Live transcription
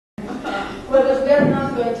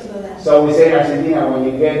going to do that. So we say in Argentina, when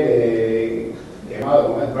you get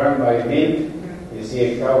quemado, burned by a mill, you see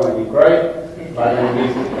a cow and you cry. But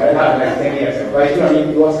that happened like 10 years ago. But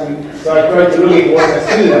it wasn't. So I tried to look if it was a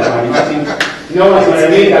student one. Imagine, no one's going to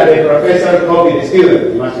admit that the professor copied the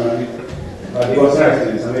student. Imagine what I mean. But he was not a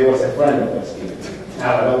student, so he was a friend of the student.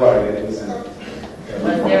 Ah, don't worry, it wasn't.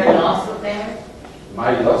 Was there a lawsuit there?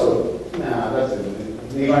 My lawsuit? No, that's it.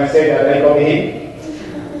 You're going to say that I copied him.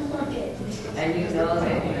 Okay. And you know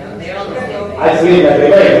that, they're on the same page. I believe that they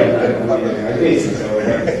were like this, so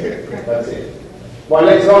that's it. Well,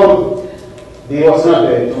 let's go. It was not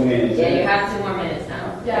 2 minutes. Yeah, you have 2 more minutes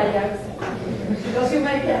now. Yeah, exactly. Because you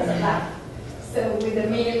make us laugh. So with the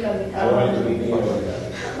milk and the I wanted to be clear about that.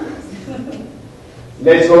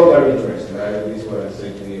 Let's go to arbitration. Right? This is what I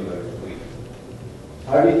said to you last week.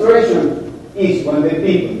 Arbitration is when the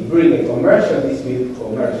people bring a commercial dispute,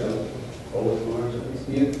 always commercial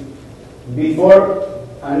dispute, before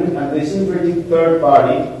a disinterested third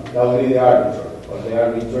party, that will be the arbiter, or the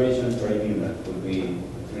arbitration tribunal, would be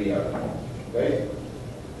 3 arbiters. Okay?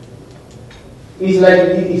 It's like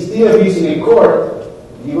instead of using a court,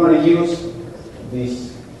 you're going to use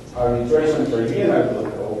this arbitration tribunal,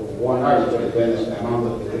 or one arbiter, depending on the amount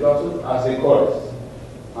of the lawsuit, as a court.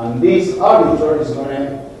 And this arbiter is going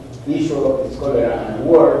to issue, it's called an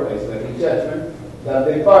award, it's like a judgment, that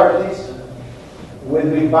the parties will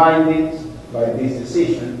be binded by this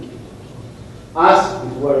decision as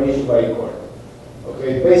it were issued by a court.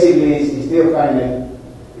 Okay, basically, it's still kind of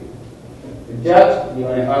a judge, you're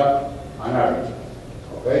going to have an arbiter.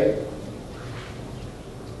 Okay?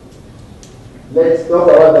 Let's talk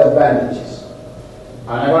about the advantages.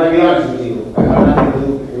 And I want to be honest with you, I have nothing to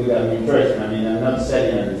do with arbitration. I mean, I'm not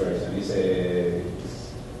selling arbitration. It's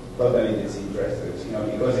totally disinterested,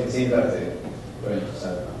 because it seems that they're going to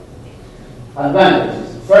sell now. Advantages.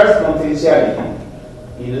 First,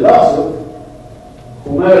 confidentiality. In lawsuit,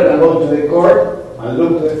 whomever can go to the court and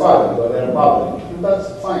look to the file because they're public. And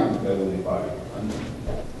that's fine if they will be public,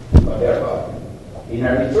 but they're public. In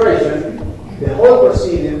arbitration, the whole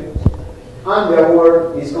procedure and the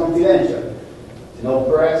award is confidential. No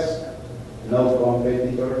press, no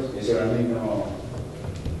competitors, you see what I mean? No.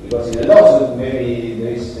 Because in a lawsuit, maybe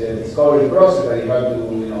there is a discovery process that you have to,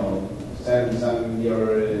 send some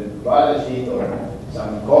your balance sheet or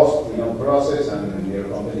some cost, process, and your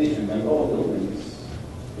competition can go through, and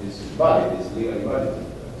it's valid, it's legally valid.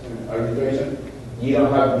 Arbitration, you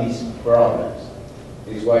don't have these problems.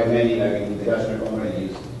 This is why many, like in international commerce,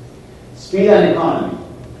 use speed and economy.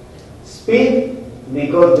 Speed,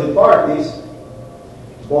 because the parties,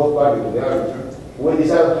 both parties of the arbiter, will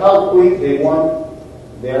decide how quick they want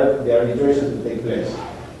the arbitration to take place.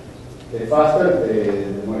 The faster,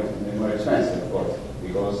 the more expensive, of course,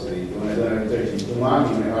 because if you want to do an arbitration in 2 months,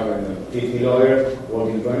 you're going to have 50 lawyers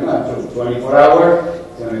working 20 months. 24 hours,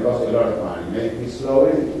 it's going to cost you a lot of money. Make it slower,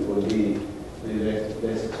 it will be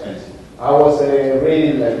less expensive. I was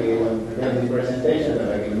reading, when preparing the presentation,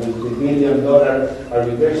 that a multi-billion-dollar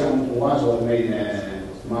arbitration once was made in a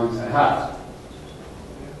month and a half.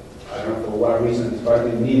 I don't know for what reason this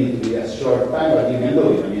party needed to be a short time, but you can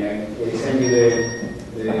do it. I mean, they send you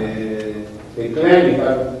the claim, you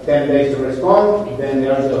have 10 days to respond, then they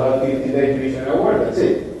also have 15 days to issue an award, that's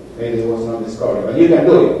it. Maybe there was no discovery, but you can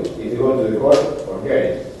do it. If you go to the court, forget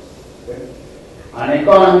it. Okay? An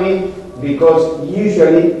economy, because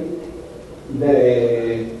usually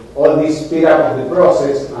all this speed up of the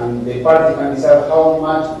process and the party can decide how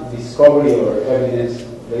much discovery or evidence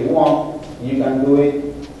they want, you can do it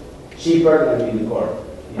cheaper than in the court.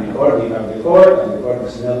 In the court, you have the court, and the court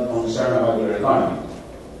is not concerned about your economy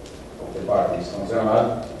of the party, it's concerned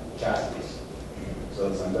about justice.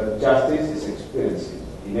 So sometimes justice is expensive.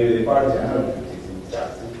 Maybe the parties are not interested in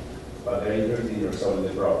justice, but they're interested in resolving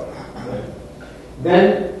the problem. Okay?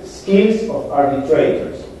 Then, skills of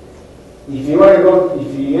arbitrators. If you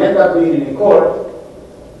end up being in a court,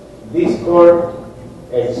 this court,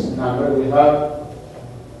 X number, will have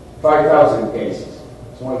 5,000 cases.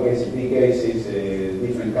 Small cases, big cases,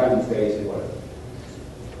 different kinds of cases, whatever.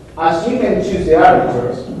 As you can choose the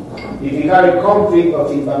arbiters, if you have a conflict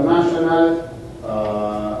of international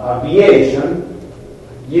aviation,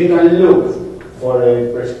 you can look for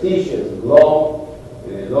a prestigious law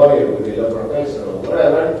lawyer with a law professor or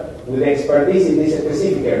whatever with expertise in this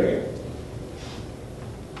specific area.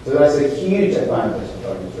 So that's a huge advantage of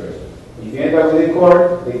arbitration. If you end up with the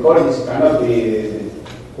court cannot be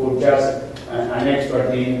put just an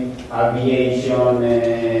expert in aviation,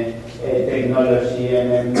 technology,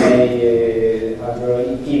 MMA,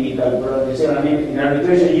 chemical products. You see what I mean? In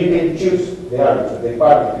arbitration, you can choose the arbiter, the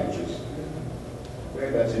party can choose. Okay?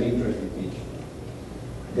 That's an interesting feature.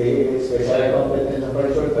 the special competence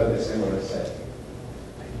operators that the same were said.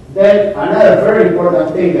 Then another very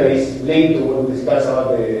important thing that is linked to what we discussed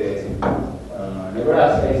about the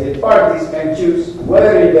Nebraska is that parties can choose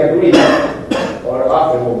whether in the agreement or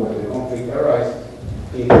afterward when the conflict arises,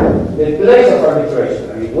 the place of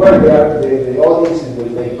arbitration, I mean where the audiences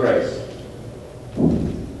will take place.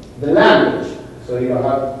 The language, so you don't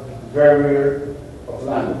have barrier of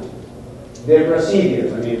language. The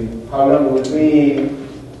procedures, I mean how long it will be,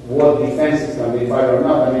 what defenses can be filed or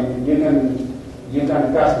not. I mean you can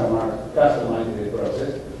customize the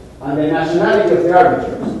process. And the nationality of the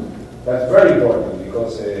arbiters. That's very important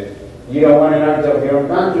because you don't want an arbiter of your own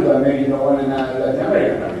country, but maybe you don't want a Latin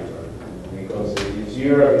American arbiter. Because it's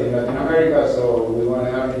Europe, it's Latin America, so we want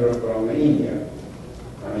an arbiter from India.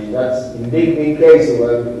 I mean, that's in big cases,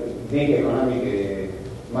 well, big economic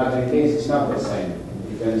matter cases, it's not the same. It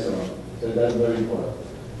depends on. So that's very important.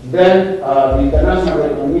 Then the international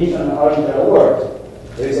recognition of arbiter award.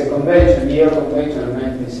 There is a convention, the EULA Convention of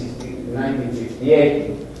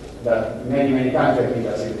 1958, that many countries,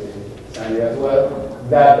 I think, signed it as well,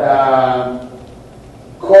 that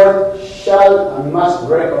court shall and must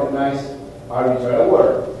recognize arbitral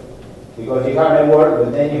award. Because you have an award,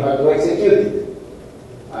 but then you have to execute it.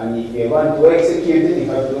 And if you want to execute it, you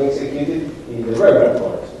have to execute it in the regular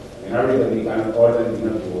court. In arbitral, you cannot order to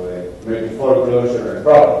make foreclosure and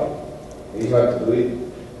property. You have to do it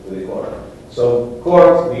to the court. So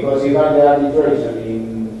court, because you have the arbitration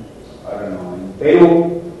in, I don't know, in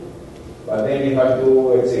Peru, but then you have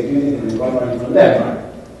to execute it in the company from Denmark.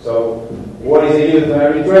 So what is the use of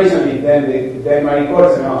arbitration if then the Denmark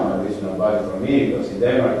court says, no, there is no value for me because in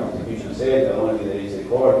Denmark constitution says that only there is a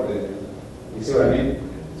court. You see what I mean?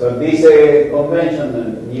 So this convention, the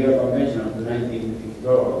New York Convention of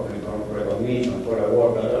 1954, recognition for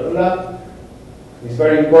award, blah, blah, blah, is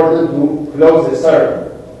very important to close the circle.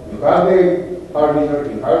 You have the arbiter,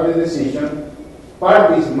 you have the decision,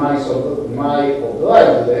 parties must oblige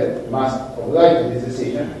to this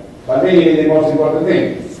decision, but then you need the most important thing,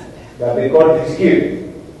 that the court execute it,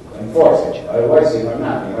 enforce it. Otherwise you have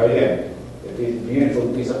nothing. Again, if it's a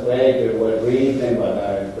beautiful piece of paper, well written, but a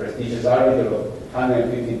prestigious article of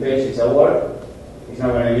 150 pages award, it's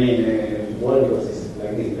not going to mean well because it's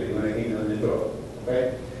like this, but you're going to keep it on the drawer. Okay?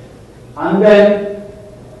 And then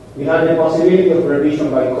we have the possibility of revision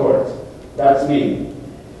by court. That means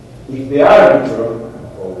if the arbiter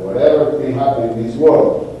or whatever thing happen in this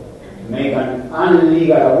world make an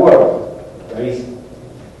illegal award that is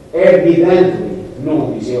evidently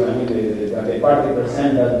nude, you see what I mean, that the party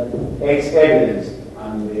present that X evidence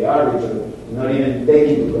and the arbiter not even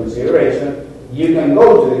take into consideration, you can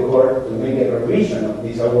go to the court to make a revision of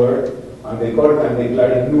this award and the court can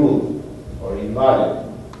declare it nude or invalid.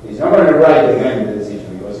 It's not going to write again the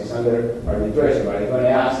decision because it's under arbitration, but it's going to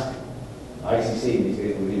ask ICC, in this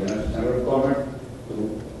case will be the National Chamber of Commerce, to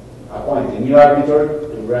appoint a new arbiter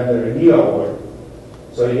to render a new award.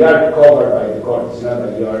 So you are covered by the court. It's not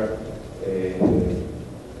that you are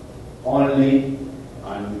only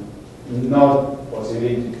and not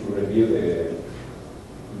possibility to review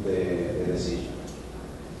the decision.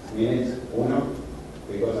 Minutes? Uno?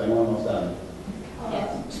 Because I'm almost done.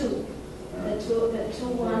 Two. The two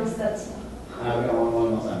ones that. I'm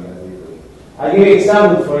almost done. I'll give you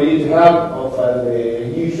examples for you to have of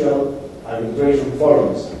the usual arbitration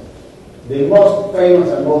forums. The most famous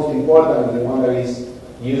and most important, the one that is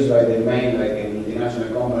used by the main, like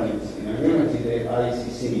multinational companies in agreements, is the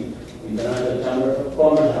ICC, International Chamber of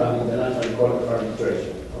Commerce and International Court of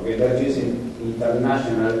Arbitration. Okay, that's using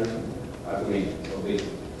international agreements. Okay.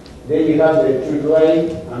 Then you have the AAA,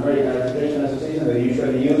 American Arbitration Association, that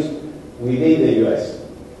usually used within the US.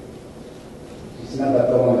 It's not that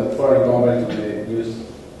common that foreign companies when they use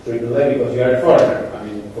AAA because you are a foreigner. I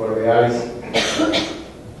mean, for the eyes,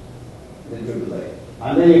 the AAA.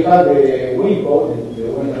 And then you have the WIPO, the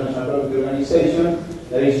World International Product Organization,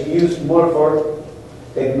 that is used more for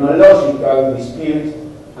technological disputes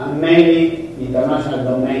and mainly international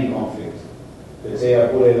domain conflicts. Let's say I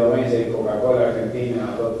put a domain, say Coca-Cola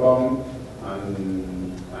Argentina.com, and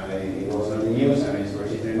it was not in use and it's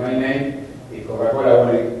registered in my name. If Coca-Cola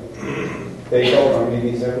want to take over from me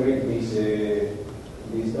this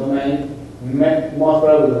domain, most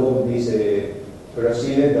probably will go this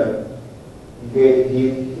procedure that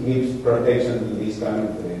gives protection to this kind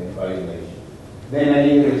of violation. Then I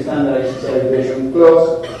give you the standardized celebration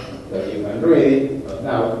clause that you can read it, but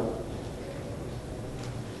now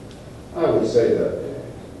I would say that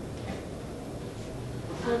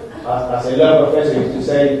as a law professor used to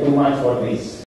say, too much for this.